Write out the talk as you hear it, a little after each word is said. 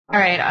All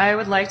right, I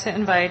would like to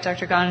invite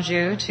Dr.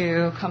 Ganju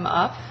to come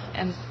up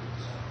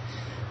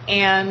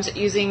and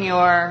using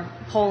your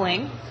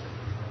polling,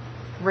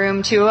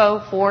 room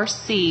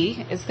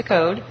 204C is the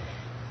code,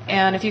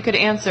 and if you could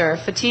answer,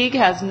 fatigue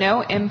has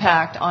no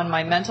impact on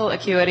my mental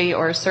acuity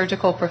or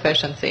surgical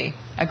proficiency.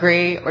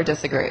 Agree or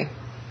disagree?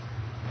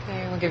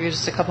 Okay, we'll give you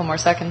just a couple more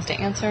seconds to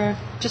answer.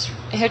 Just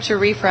hit your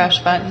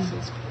refresh button.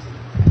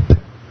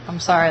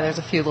 I'm sorry, there's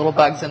a few little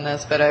bugs in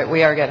this, but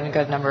we are getting a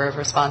good number of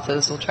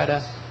responses. We'll try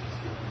to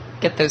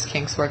get those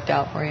kinks worked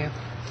out for you.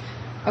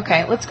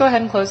 Okay, let's go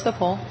ahead and close the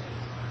poll.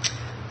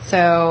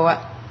 So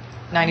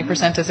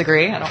 90%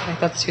 disagree. I don't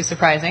think that's too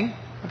surprising.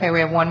 Okay, we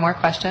have one more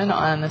question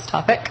on this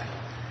topic.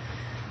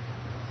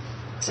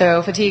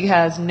 So fatigue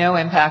has no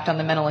impact on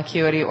the mental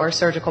acuity or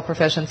surgical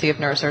proficiency of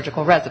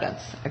neurosurgical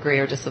residents. Agree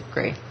or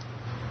disagree?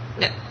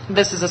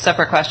 This is a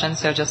separate question,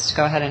 so just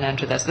go ahead and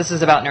enter this. This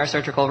is about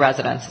neurosurgical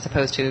residents as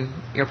opposed to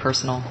your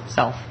personal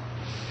self.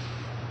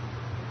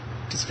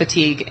 Does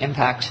fatigue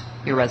impact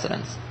your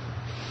residents?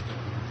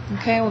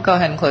 Okay, we'll go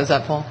ahead and close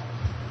that poll.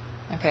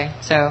 Okay,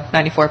 so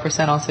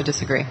 94% also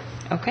disagree.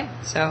 Okay,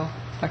 so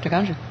Dr.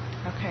 Ganju.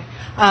 Okay,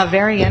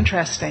 very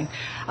interesting.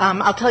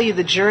 I'll tell you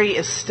the jury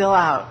is still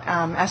out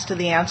as to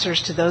the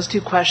answers to those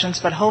two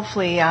questions, but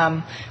hopefully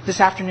this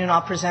afternoon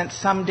I'll present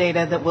some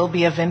data that will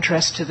be of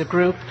interest to the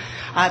group.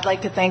 I'd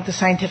like to thank the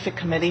scientific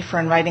committee for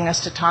inviting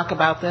us to talk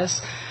about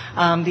this,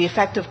 the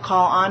effective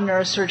call on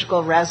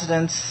neurosurgical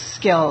residents'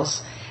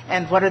 skills,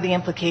 and what are the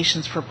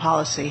implications for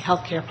policy,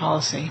 healthcare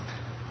policy.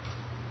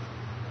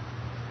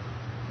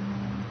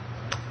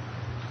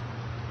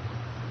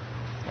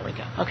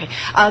 Okay.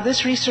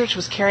 This research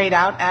was carried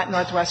out at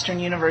Northwestern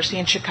University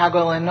in Chicago,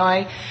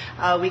 Illinois.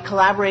 We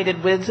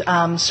collaborated with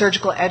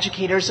surgical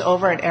educators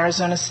over at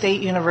Arizona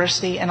State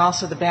University and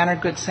also the Banner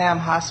Good Sam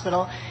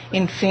Hospital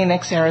in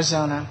Phoenix,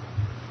 Arizona.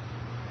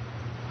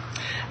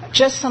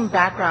 Just some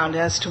background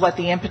as to what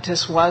the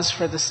impetus was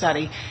for the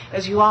study.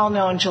 As you all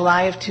know, in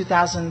July of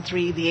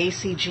 2003, the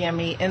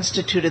ACGME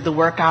instituted the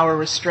work hour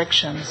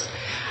restrictions.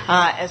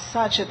 As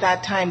such, at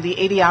that time, the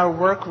 80-hour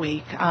work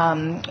week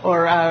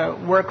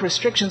work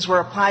restrictions were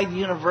applied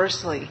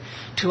universally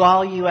to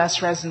all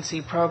U.S.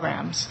 residency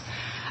programs.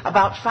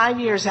 About 5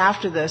 years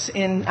after this,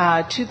 in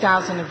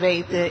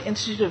 2008, the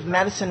Institute of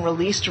Medicine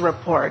released a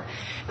report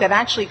that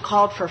actually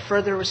called for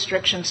further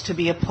restrictions to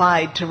be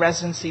applied to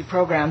residency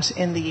programs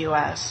in the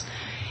U.S.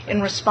 In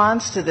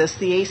response to this,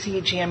 the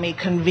ACGME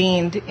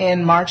convened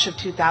in March of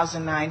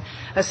 2009,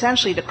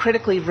 essentially to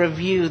critically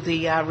review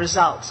the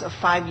results of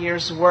 5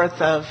 years' worth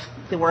of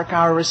the work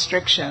hour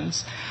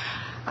restrictions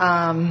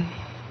and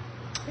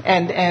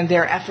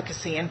their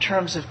efficacy in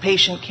terms of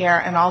patient care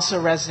and also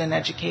resident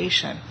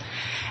education.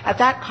 At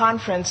that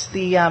conference,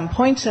 the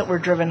points that were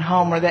driven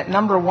home were that,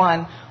 number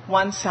one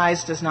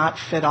size does not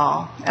fit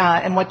all.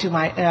 And what do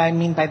I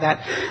mean by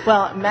that?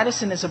 Well,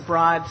 medicine is a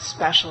broad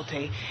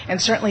specialty,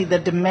 and certainly the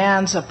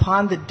demands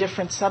upon the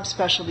different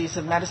subspecialties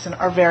of medicine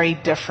are very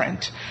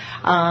different.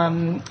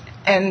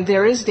 And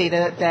there is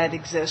data that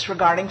exists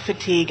regarding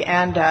fatigue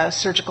and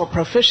surgical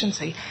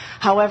proficiency.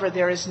 However,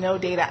 there is no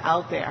data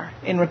out there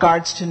in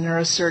regards to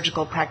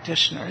neurosurgical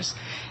practitioners.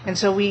 And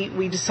so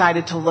we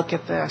decided to look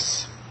at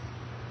this.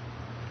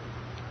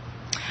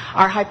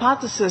 Our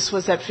hypothesis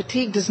was that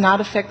fatigue does not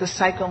affect the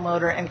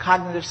psychomotor and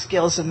cognitive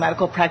skills of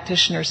medical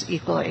practitioners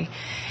equally.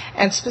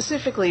 And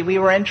specifically, we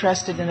were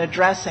interested in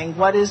addressing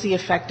what is the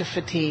effect of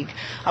fatigue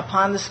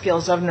upon the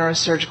skills of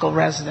neurosurgical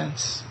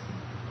residents.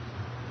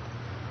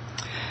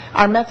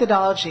 Our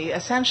methodology,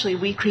 essentially,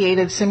 we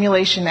created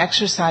simulation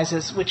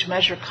exercises which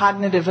measure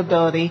cognitive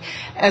ability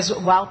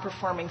while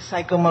performing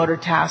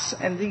psychomotor tasks,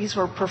 and these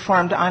were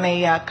performed on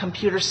a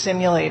computer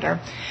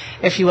simulator,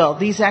 if you will.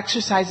 These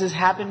exercises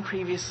have been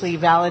previously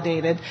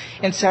validated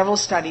in several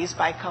studies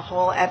by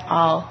Cajol et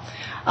al.,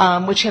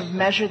 which have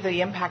measured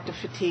the impact of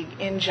fatigue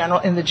in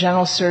the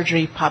general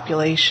surgery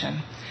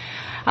population.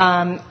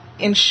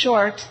 In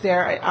short,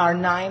 there are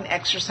 9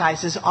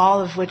 exercises,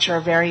 all of which are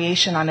a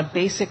variation on a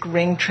basic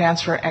ring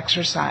transfer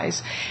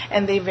exercise,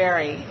 and they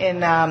vary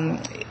in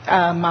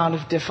amount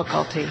of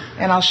difficulty.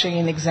 And I'll show you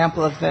an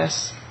example of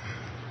this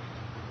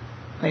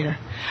later.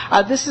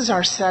 This is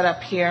our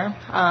setup here,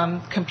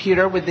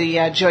 computer with the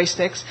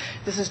joysticks.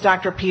 This is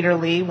Dr. Peter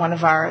Lee, one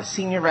of our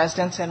senior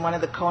residents and one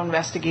of the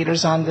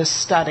co-investigators on this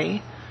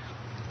study.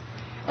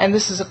 And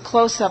this is a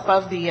close-up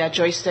of the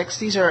joysticks.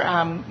 These are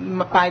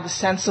by the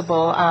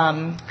Sensible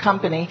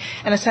company.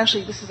 And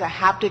essentially, this is a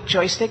haptic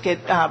joystick.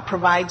 It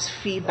provides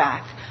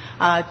feedback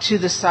to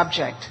the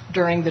subject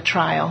during the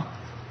trial.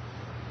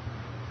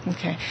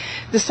 Okay.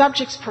 The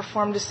subjects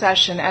performed a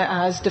session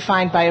as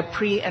defined by a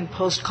pre- and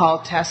post-call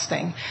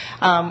testing,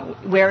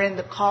 wherein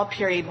the call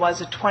period was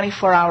a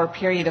 24-hour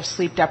period of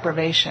sleep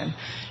deprivation.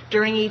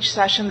 During each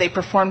session, they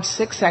performed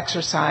 6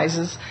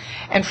 exercises,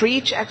 and for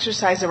each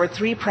exercise, there were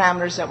 3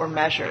 parameters that were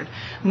measured: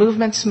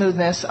 movement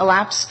smoothness,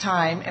 elapsed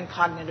time, and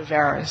cognitive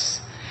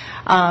errors.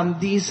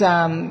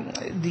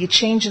 The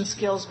change in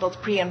skills,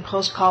 both pre- and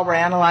post-call, were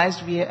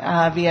analyzed via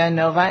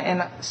ANOVA,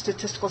 and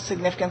statistical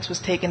significance was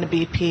taken to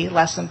be p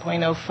less than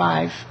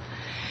 0.05.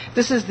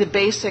 This is the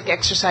basic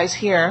exercise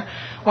here.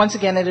 Once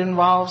again, it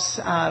involves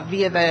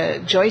via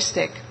the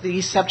joystick,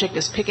 the subject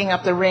is picking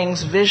up the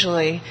rings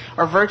visually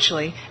or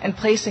virtually and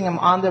placing them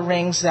on the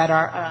rings that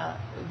are,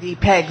 the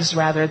pegs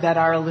rather, that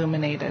are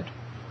illuminated.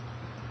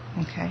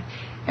 Okay.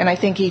 And I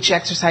think each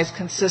exercise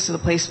consists of the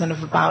placement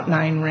of about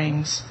 9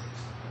 rings.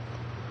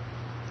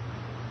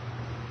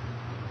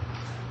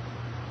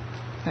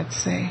 Let's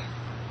see.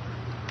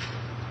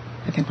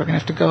 I think we're going to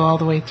have to go all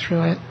the way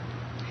through it.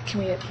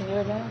 Can you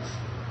advance?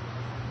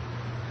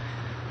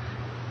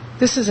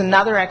 This is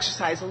another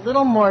exercise, a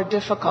little more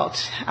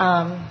difficult.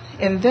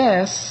 In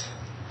this,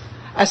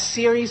 a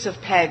series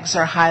of pegs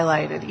are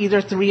highlighted,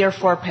 either 3 or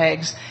 4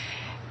 pegs,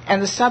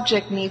 and the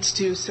subject needs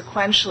to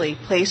sequentially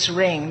place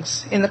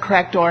rings in the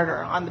correct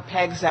order on the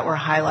pegs that were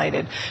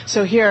highlighted.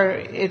 So here,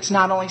 it's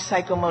not only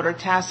psychomotor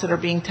tasks that are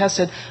being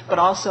tested, but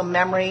also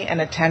memory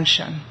and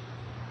attention.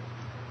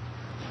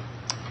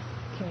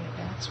 Can you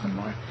advance one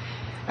more?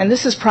 And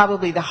this is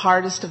probably the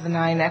hardest of the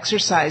 9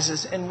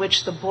 exercises in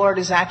which the board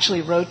is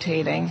actually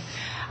rotating.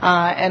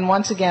 And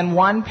once again,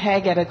 1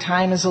 peg at a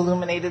time is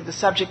illuminated. The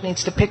subject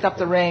needs to pick up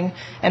the ring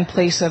and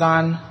place it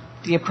on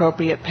the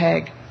appropriate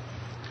peg.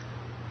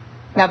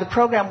 Now, the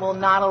program will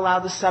not allow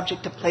the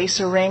subject to place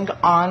a ring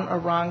on a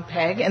wrong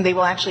peg, and they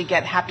will actually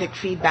get haptic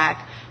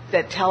feedback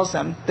that tells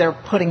them they're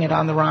putting it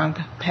on the wrong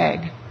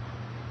peg.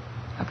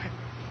 Okay,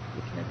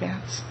 you can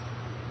advance.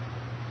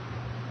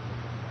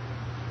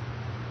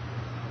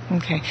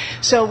 Okay,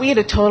 so we had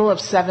a total of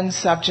 7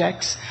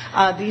 subjects.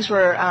 These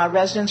were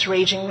residents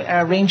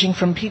ranging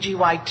from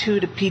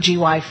PGY2 to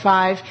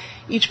PGY5.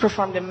 Each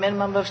performed a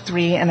minimum of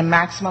 3 and a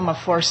maximum of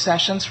 4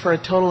 sessions for a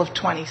total of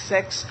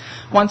 26.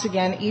 Once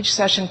again, each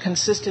session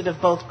consisted of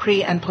both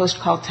pre- and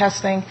post-call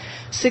testing.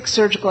 6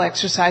 surgical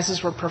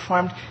exercises were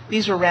performed.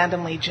 These were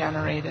randomly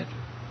generated.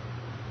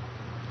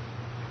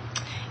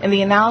 In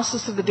the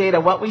analysis of the data,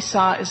 what we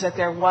saw is that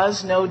there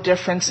was no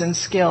difference in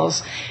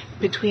skills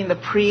between the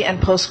pre- and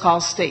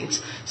post-call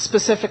states.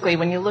 Specifically,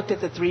 when you looked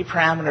at the 3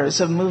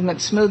 parameters of movement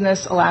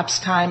smoothness,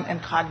 elapsed time,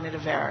 and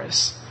cognitive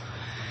errors.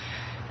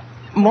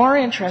 More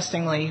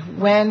interestingly,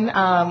 when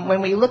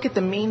we look at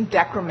the mean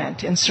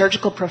decrement in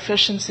surgical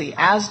proficiency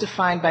as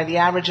defined by the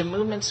average of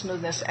movement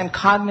smoothness and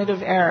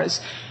cognitive errors,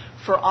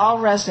 for all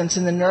residents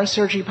in the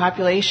neurosurgery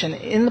population,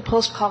 in the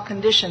post-call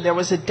condition, there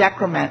was a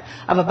decrement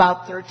of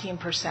about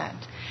 13%.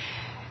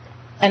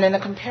 And in a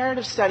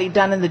comparative study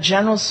done in the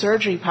general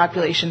surgery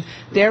population,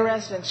 their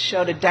residents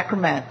showed a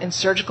decrement in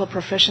surgical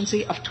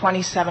proficiency of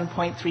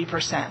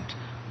 27.3%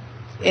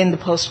 in the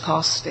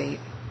post-call state.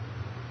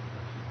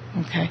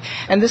 Okay,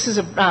 and this is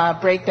a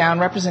breakdown,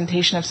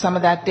 representation of some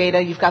of that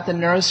data. You've got the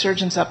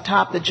neurosurgeons up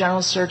top, the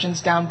general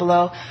surgeons down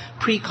below,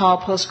 pre-call,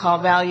 post-call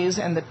values,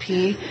 and the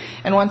P.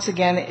 And once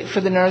again, for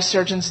the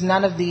neurosurgeons,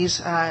 none of these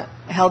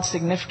held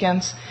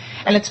significance.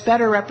 And it's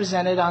better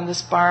represented on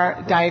this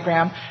bar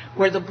diagram,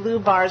 where the blue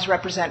bars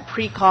represent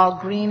pre-call,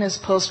 green is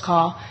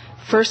post-call.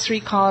 First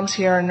 3 columns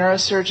here are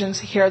neurosurgeons,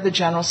 here are the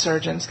general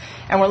surgeons.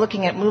 And we're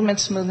looking at movement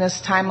smoothness,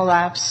 time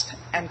elapsed,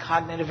 and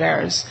cognitive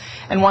errors.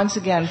 And once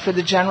again, for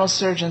the general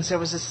surgeons, there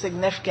was a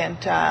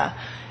significant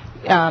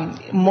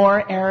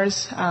more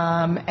errors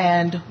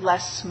and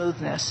less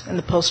smoothness in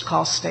the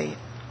post-call state.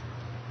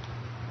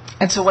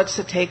 And so what's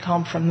the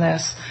take-home from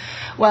this?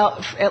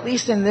 Well, at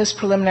least in this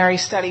preliminary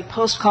study,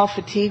 post-call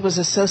fatigue was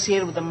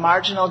associated with a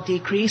marginal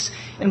decrease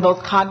in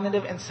both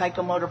cognitive and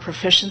psychomotor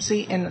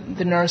proficiency in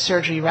the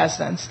neurosurgery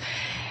residents.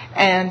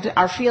 And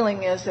our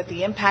feeling is that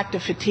the impact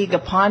of fatigue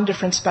upon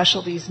different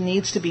specialties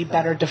needs to be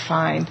better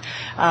defined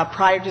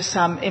prior to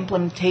some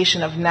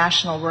implementation of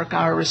national work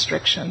hour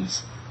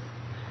restrictions.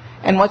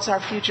 And what's our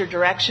future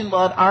direction?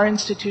 Well, at our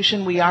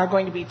institution, we are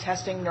going to be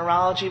testing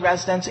neurology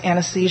residents,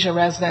 anesthesia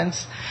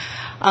residents.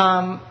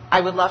 I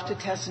would love to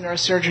test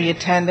neurosurgery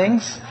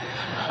attendings.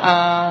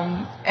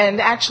 And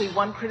actually,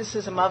 one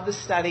criticism of the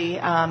study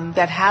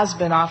that has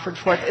been offered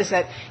for it is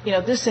that,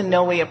 this in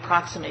no way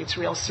approximates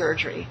real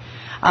surgery.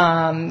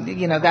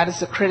 That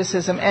is a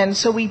criticism. And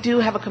so we do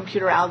have a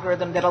computer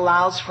algorithm that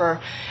allows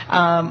for,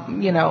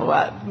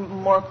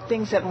 more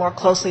things that more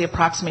closely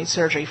approximate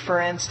surgery. For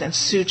instance,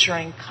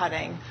 suturing,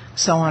 cutting,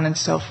 so on and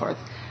so forth.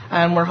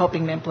 And we're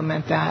hoping to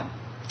implement that.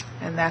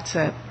 And that's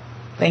it.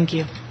 Thank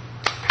you.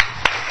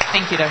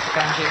 Thank you, Dr.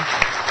 Ganju.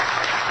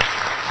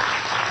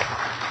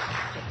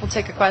 We'll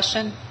take a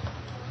question.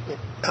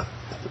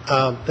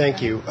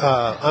 Thank you.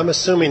 I'm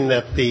assuming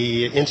that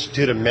the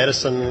Institute of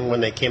Medicine,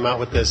 when they came out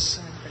with this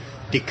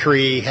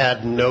decree,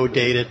 had no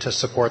data to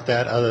support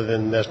that other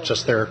than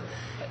just their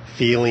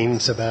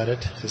feelings about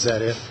it. Is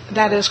that it?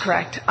 That is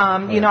correct.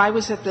 I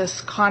was at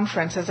this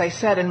conference, as I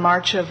said, in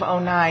March of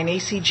 2009.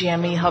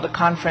 ACGME held a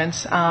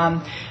conference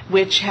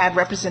which had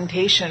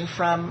representation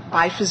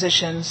by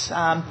physicians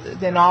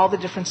in all the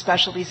different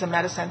specialties of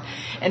medicine,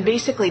 and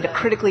basically to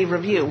critically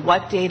review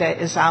what data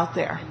is out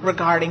there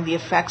regarding the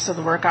effects of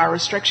the work hour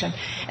restriction.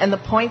 And the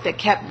point that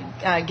kept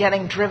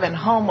getting driven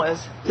home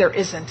was there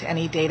isn't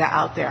any data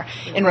out there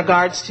in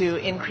regards to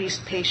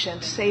increased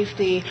patient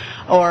safety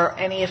or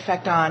any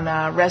effect on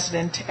resident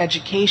resident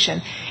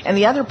education. And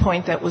the other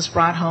point that was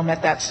brought home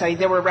at that study,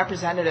 there were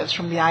representatives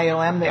from the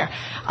IOM there.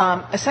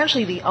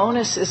 Essentially, the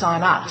onus is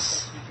on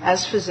us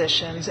as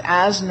physicians,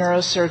 as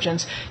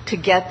neurosurgeons, to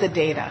get the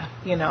data,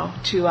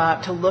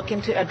 to look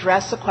into,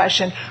 address the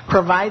question,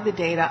 provide the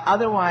data.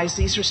 Otherwise,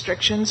 these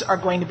restrictions are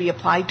going to be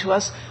applied to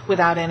us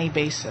without any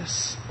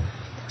basis.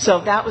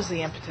 So that was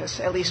the impetus,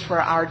 at least for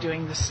our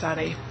doing the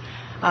study.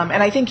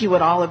 And I think you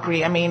would all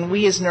agree. I mean,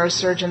 we as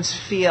neurosurgeons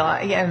feel,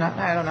 again,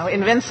 I don't know,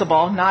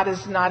 invincible, not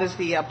as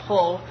the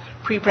poll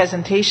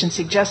pre-presentation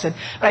suggested,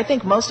 but I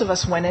think most of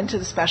us went into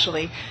the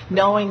specialty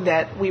knowing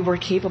that we were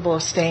capable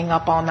of staying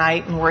up all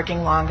night and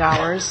working long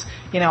hours.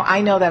 I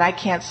know that I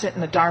can't sit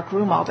in a dark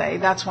room all day.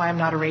 That's why I'm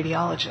not a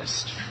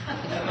radiologist,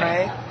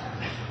 right?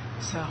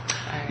 So.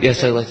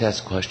 Yes, I'd like to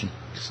ask a question.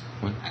 Just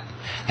one.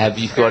 Have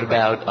you thought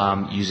about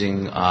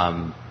using,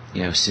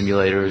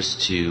 simulators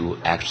to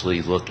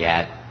actually look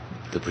at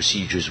the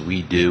procedures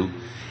we do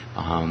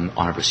on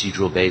a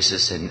procedural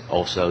basis, and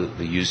also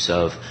the use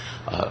of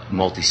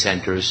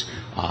multi-centers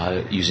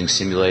using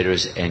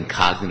simulators and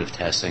cognitive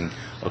testing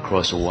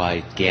across a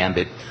wide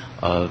gambit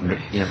of,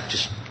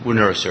 we're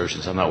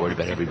neurosurgeons. I'm not worried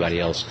about everybody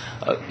else,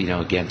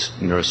 against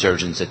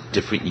neurosurgeons at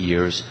different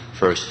years,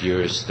 first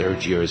years,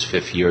 third years,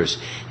 fifth years,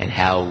 and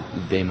how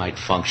they might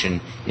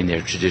function in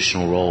their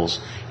traditional roles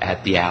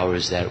at the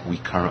hours that we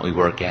currently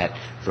work at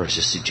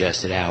versus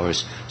suggested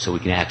hours, so we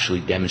can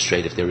actually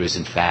demonstrate if there is,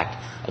 in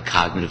fact, a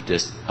cognitive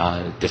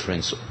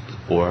difference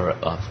or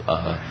a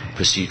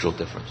procedural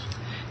difference.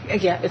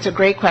 Yeah, it's a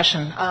great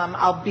question.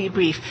 I'll be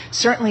brief.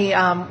 Certainly,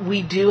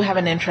 we do have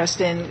an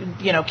interest in,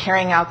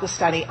 carrying out the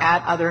study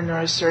at other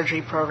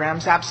neurosurgery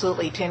programs,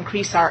 absolutely, to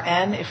increase our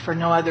N, if for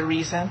no other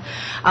reason.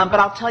 But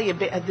I'll tell you,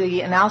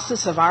 the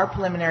analysis of our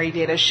preliminary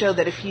data showed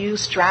that if you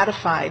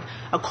stratified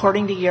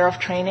according to year of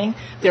training,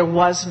 there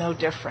was no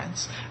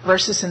difference.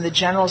 Versus in the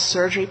general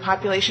surgery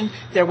population,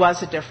 there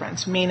was a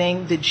difference,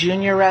 meaning the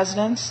junior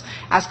residents,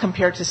 as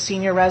compared to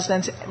senior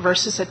residents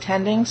versus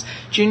attendings,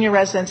 junior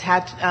residents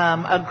had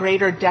a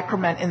greater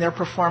decrement in their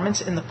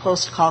performance in the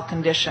post-call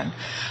condition.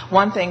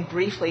 One thing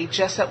briefly,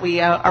 just that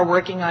we are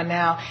working on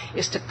now,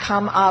 is to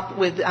come up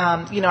with,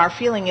 our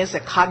feeling is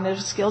that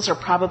cognitive skills are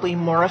probably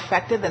more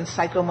effective than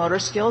psychomotor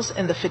skills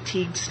in the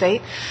fatigued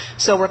state.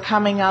 So we're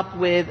coming up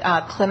with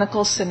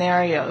clinical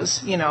scenarios,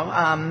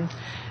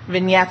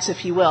 vignettes,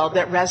 if you will,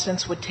 that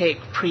residents would take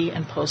pre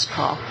and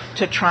post-call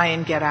to try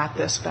and get at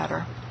this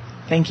better.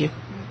 Thank you.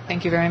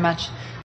 Thank you very much.